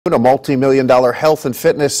A multi-million-dollar health and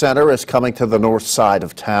fitness center is coming to the north side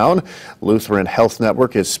of town. Lutheran Health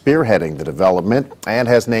Network is spearheading the development and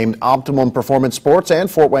has named Optimum Performance Sports and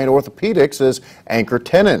Fort Wayne Orthopedics as anchor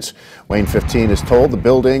tenants. WANE 15 is told the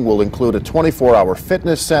building will include a 24-hour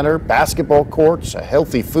fitness center, basketball courts, a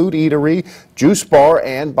healthy food eatery, juice bar,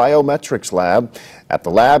 and biometrics lab. At the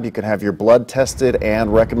lab, you can have your blood tested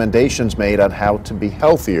and recommendations made on how to be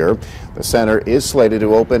healthier. The center is slated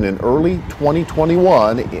to open in early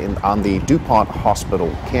 2021 on the DuPont Hospital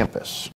campus.